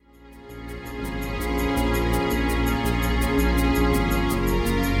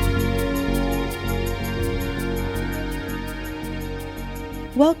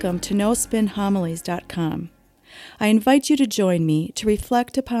Welcome to NoSpinHomilies.com. I invite you to join me to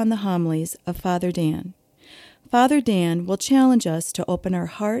reflect upon the homilies of Father Dan. Father Dan will challenge us to open our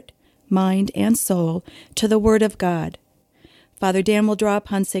heart, mind, and soul to the Word of God. Father Dan will draw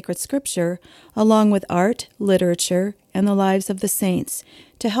upon sacred scripture along with art, literature, and the lives of the saints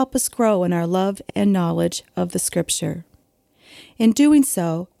to help us grow in our love and knowledge of the scripture. In doing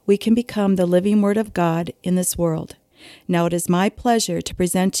so, we can become the living Word of God in this world. Now it is my pleasure to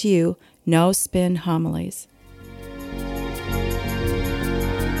present to you No Spin Homilies.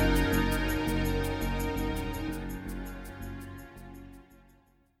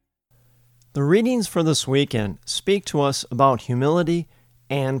 The readings for this weekend speak to us about humility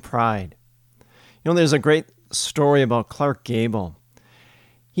and pride. There's a great story about Clark Gable.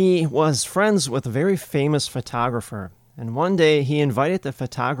 He was friends with a very famous photographer, and one day he invited the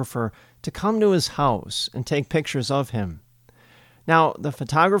photographer to come to his house and take pictures of him. Now, the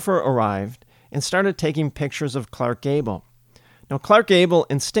photographer arrived and started taking pictures of Clark Gable. Now, Clark Gable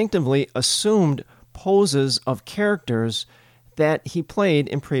instinctively assumed poses of characters that he played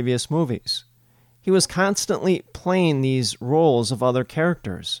in previous movies. He was constantly playing these roles of other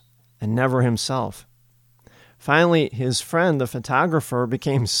characters, and never himself. Finally, his friend, the photographer,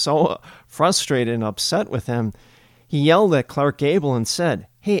 became so frustrated and upset with him, he yelled at Clark Gable and said,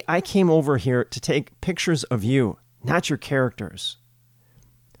 "Hey, I came over here to take pictures of you, not your characters."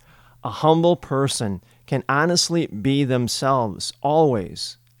 A humble person can honestly be themselves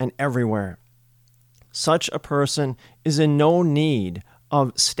always and everywhere. Such a person is in no need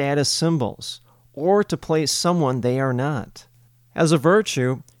of status symbols or to play someone they are not. As a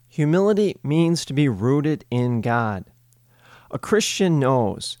virtue, humility means to be rooted in God. A Christian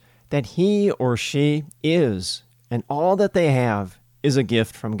knows that he or she is, and all that they have is a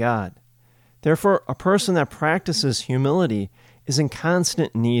gift from God. Therefore, a person that practices humility is in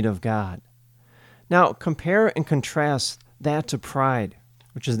constant need of God. Now, compare and contrast that to pride,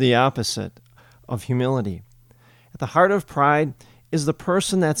 which is the opposite of humility. At the heart of pride is the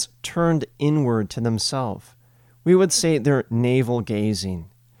person that's turned inward to themselves. We would say they're navel-gazing.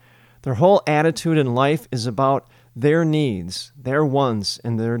 Their whole attitude in life is about their needs, their wants,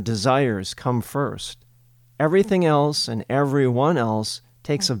 and their desires come first. Everything else and everyone else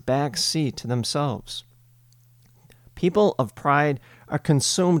takes a back seat to themselves. People of pride are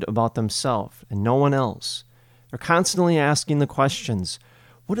consumed about themselves and no one else. They're constantly asking the questions,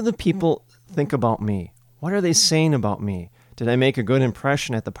 what do the people think about me? What are they saying about me? Did I make a good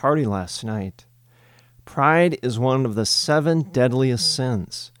impression at the party last night? Pride is one of the 7 deadliest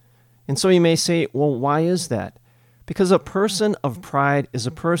sins. And so you may say, well, why is that? Because a person of pride is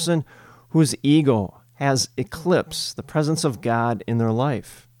a person whose ego has eclipsed the presence of God in their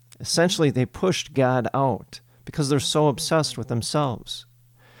life. Essentially, they pushed God out because they're so obsessed with themselves.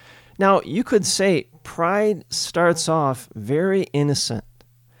 Now, you could say pride starts off very innocent.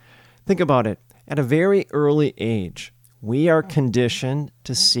 Think about it. At a very early age, we are conditioned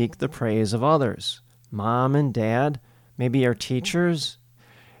to seek the praise of others. Mom and dad, maybe our teachers,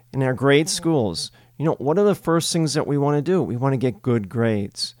 in our grade schools. What are the first things that we want to do? We want to get good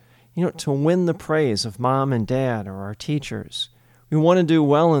grades. To win the praise of mom and dad or our teachers. We want to do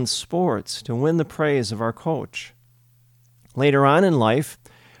well in sports to win the praise of our coach. Later on in life,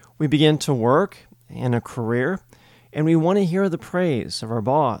 we begin to work in a career, and we want to hear the praise of our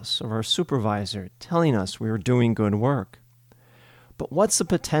boss, of our supervisor, telling us we are doing good work. But what's the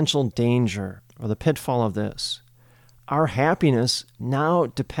potential danger or the pitfall of this? Our happiness now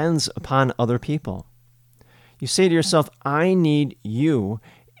depends upon other people. You say to yourself, I need you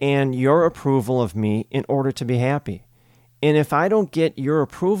and your approval of me in order to be happy. And if I don't get your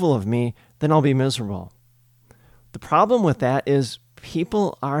approval of me, then I'll be miserable. The problem with that is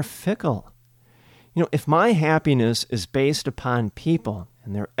people are fickle. If my happiness is based upon people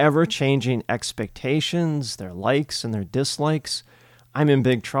and their ever-changing expectations, their likes and their dislikes, I'm in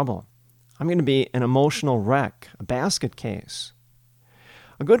big trouble. I'm going to be an emotional wreck, a basket case.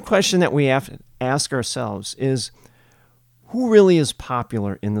 A good question that we have to ask ourselves is, who really is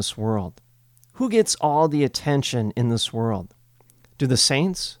popular in this world? Who gets all the attention in this world? Do the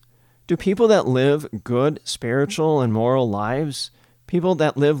saints? Do people that live good spiritual and moral lives, people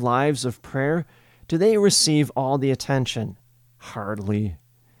that live lives of prayer, do they receive all the attention? Hardly.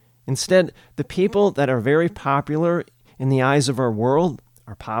 Instead, the people that are very popular in the eyes of our world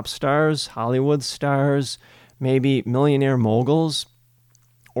are pop stars, Hollywood stars, maybe millionaire moguls,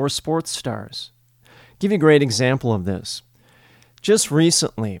 or sports stars. I'll give you a great example of this. Just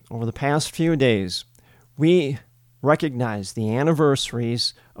recently, over the past few days, we recognized the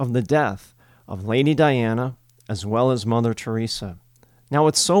anniversaries of the death of Lady Diana as well as Mother Teresa. Now,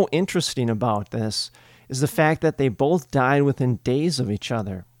 what's so interesting about this is the fact that they both died within days of each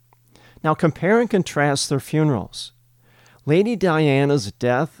other. Now, compare and contrast their funerals. Lady Diana's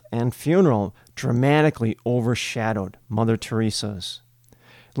death and funeral dramatically overshadowed Mother Teresa's.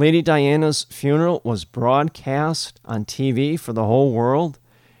 Lady Diana's funeral was broadcast on TV for the whole world.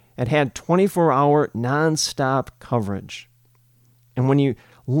 It had 24-hour non-stop coverage. And when you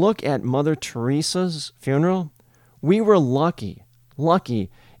look at Mother Teresa's funeral, we were lucky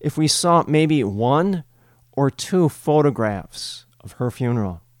if we saw maybe 1 or 2 photographs of her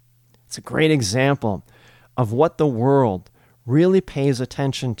funeral. It's a great example of what the world really pays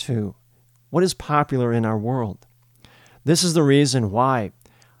attention to, what is popular in our world. This is the reason why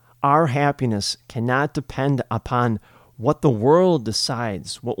our happiness cannot depend upon what the world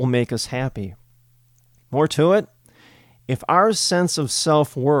decides what will make us happy. More to it, if our sense of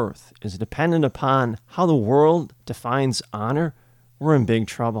self-worth is dependent upon how the world defines honor, we're in big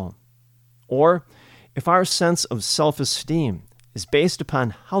trouble. Or if our sense of self-esteem is based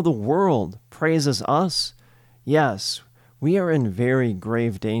upon how the world praises us, yes, we are in very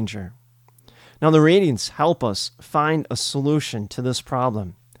grave danger. Now, the readings help us find a solution to this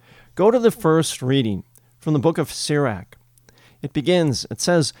problem. Go to the first reading from the book of Sirach. It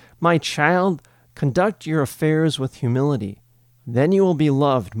says, "My child, conduct your affairs with humility. Then you will be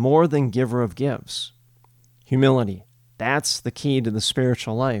loved more than giver of gifts." Humility. That's the key to the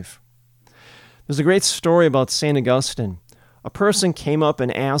spiritual life. There's a great story about St. Augustine. A person came up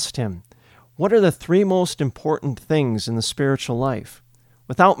and asked him, "What are the 3 most important things in the spiritual life?"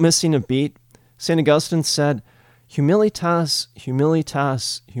 Without missing a beat, St. Augustine said, "Humilitas,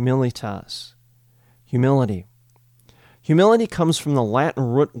 humilitas, humilitas." Humility. Humility comes from the Latin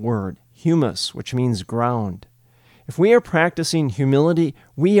root word, humus, which means ground. If we are practicing humility,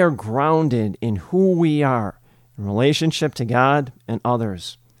 we are grounded in who we are in relationship to God and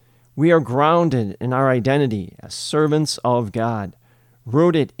others. We are grounded in our identity as servants of God,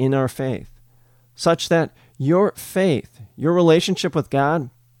 rooted in our faith, such that your faith, your relationship with God,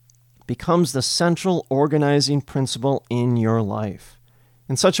 becomes the central organizing principle in your life,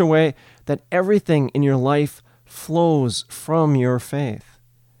 in such a way that everything in your life flows from your faith.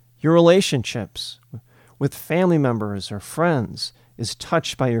 Your relationships with family members or friends is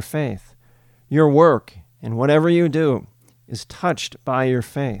touched by your faith. Your work and whatever you do is touched by your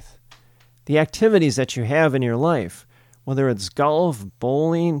faith. The activities that you have in your life, whether it's golf,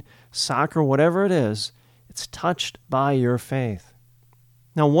 bowling, soccer, whatever it is, it's touched by your faith.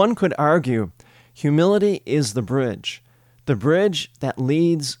 Now, one could argue humility is the bridge that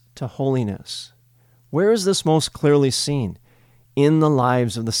leads to holiness. Where is this most clearly seen? In the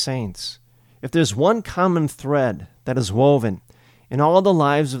lives of the saints. If there's one common thread that is woven in all the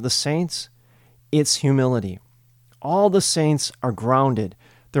lives of the saints, it's humility. All the saints are grounded.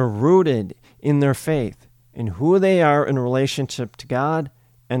 They're rooted in their faith, in who they are in relationship to God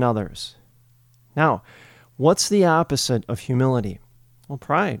and others. Now, what's the opposite of humility? Well,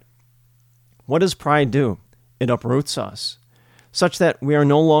 pride. What does pride do? It uproots us, such that we are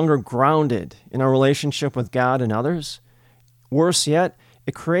no longer grounded in our relationship with God and others. Worse yet,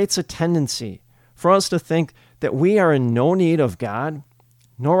 it creates a tendency for us to think that we are in no need of God,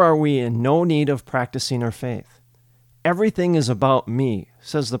 nor are we in no need of practicing our faith. Everything is about me,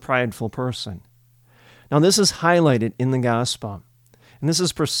 says the prideful person. Now, this is highlighted in the gospel, and this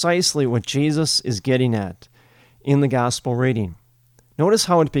is precisely what Jesus is getting at in the gospel reading. Notice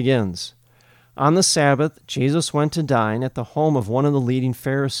how it begins. On the Sabbath, Jesus went to dine at the home of one of the leading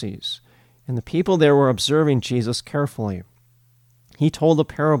Pharisees, and the people there were observing Jesus carefully. He told a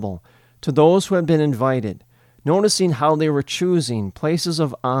parable to those who had been invited, noticing how they were choosing places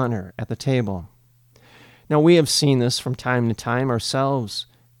of honor at the table. Now, we have seen this from time to time ourselves,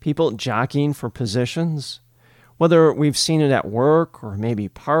 people jockeying for positions, whether we've seen it at work or maybe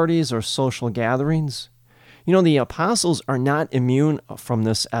parties or social gatherings. You know, the apostles are not immune from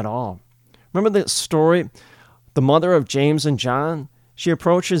this at all. Remember the story? The mother of James and John, she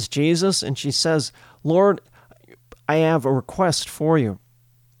approaches Jesus and she says, "Lord, I have a request for you.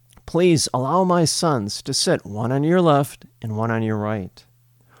 Please allow my sons to sit one on your left and one on your right."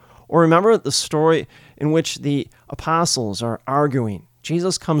 Or remember the story in which the apostles are arguing.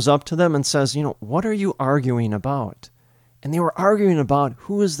 Jesus comes up to them and says, "What are you arguing about?" And they were arguing about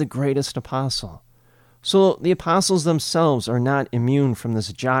who is the greatest apostle. So the apostles themselves are not immune from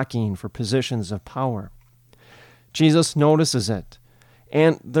this jockeying for positions of power. Jesus notices it,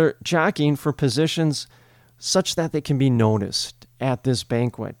 and they're jockeying for positions such that they can be noticed at this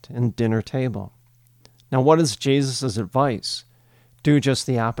banquet and dinner table. Now, what is Jesus' advice? Do just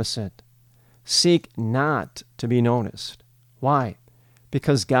the opposite. Seek not to be noticed. Why?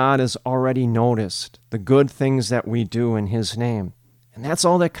 because God has already noticed the good things that we do in His name, and that's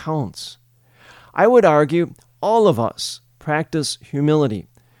all that counts. I would argue all of us practice humility,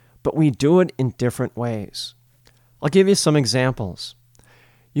 but we do it in different ways. I'll give you some examples.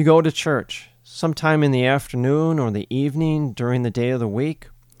 You go to church sometime in the afternoon or the evening during the day of the week.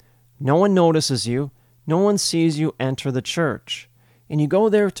 No one notices you. No one sees you enter the church. And you go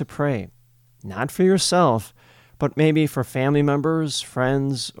there to pray, not for yourself, but maybe for family members,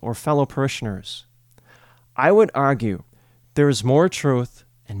 friends, or fellow parishioners. I would argue there is more truth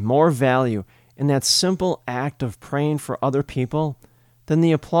and more value in that simple act of praying for other people than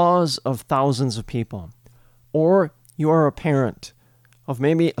the applause of thousands of people. Or you are a parent of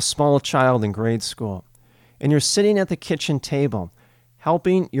maybe a small child in grade school, and you're sitting at the kitchen table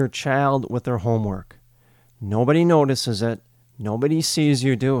helping your child with their homework. Nobody notices it. Nobody sees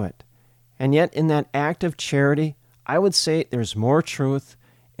you do it. And yet in that act of charity, I would say there's more truth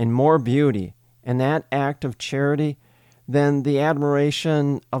and more beauty in that act of charity than the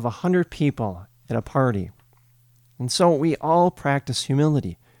admiration of 100 people at a party. And so we all practice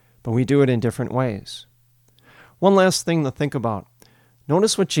humility, but we do it in different ways. One last thing to think about.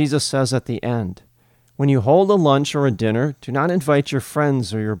 Notice what Jesus says at the end. When you hold a lunch or a dinner, do not invite your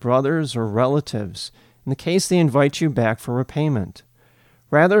friends or your brothers or relatives, in the case they invite you back for repayment.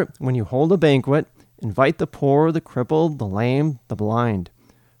 Rather, when you hold a banquet, invite the poor, the crippled, the lame, the blind.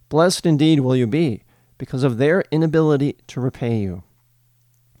 Blessed indeed will you be, because of their inability to repay you.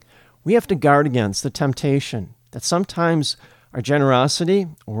 We have to guard against the temptation that sometimes our generosity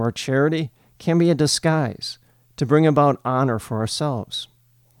or our charity can be a disguise to bring about honor for ourselves.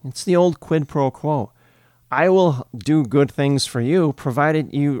 It's the old quid pro quo. I will do good things for you,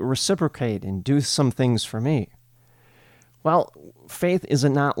 provided you reciprocate and do some things for me. Well, faith is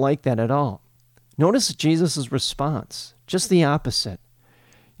not like that at all. Notice Jesus' response, just the opposite.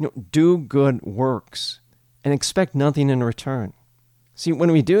 Do good works and expect nothing in return. See,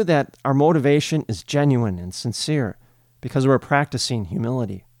 when we do that, our motivation is genuine and sincere because we're practicing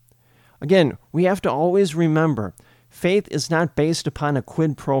humility. Again, we have to always remember, faith is not based upon a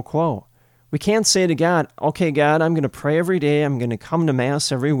quid pro quo. We can't say to God, okay, God, I'm going to pray every day, I'm going to come to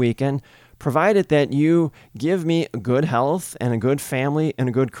Mass every weekend, provided that you give me good health and a good family and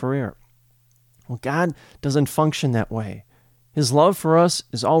a good career. Well, God doesn't function that way. His love for us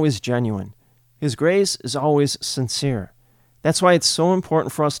is always genuine. His grace is always sincere. That's why it's so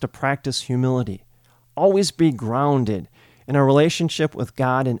important for us to practice humility. Always be grounded in our relationship with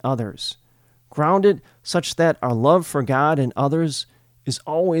God and others. Grounded such that our love for God and others is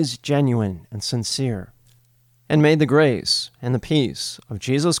always genuine and sincere. And may the grace and the peace of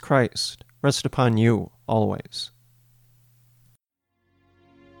Jesus Christ rest upon you always.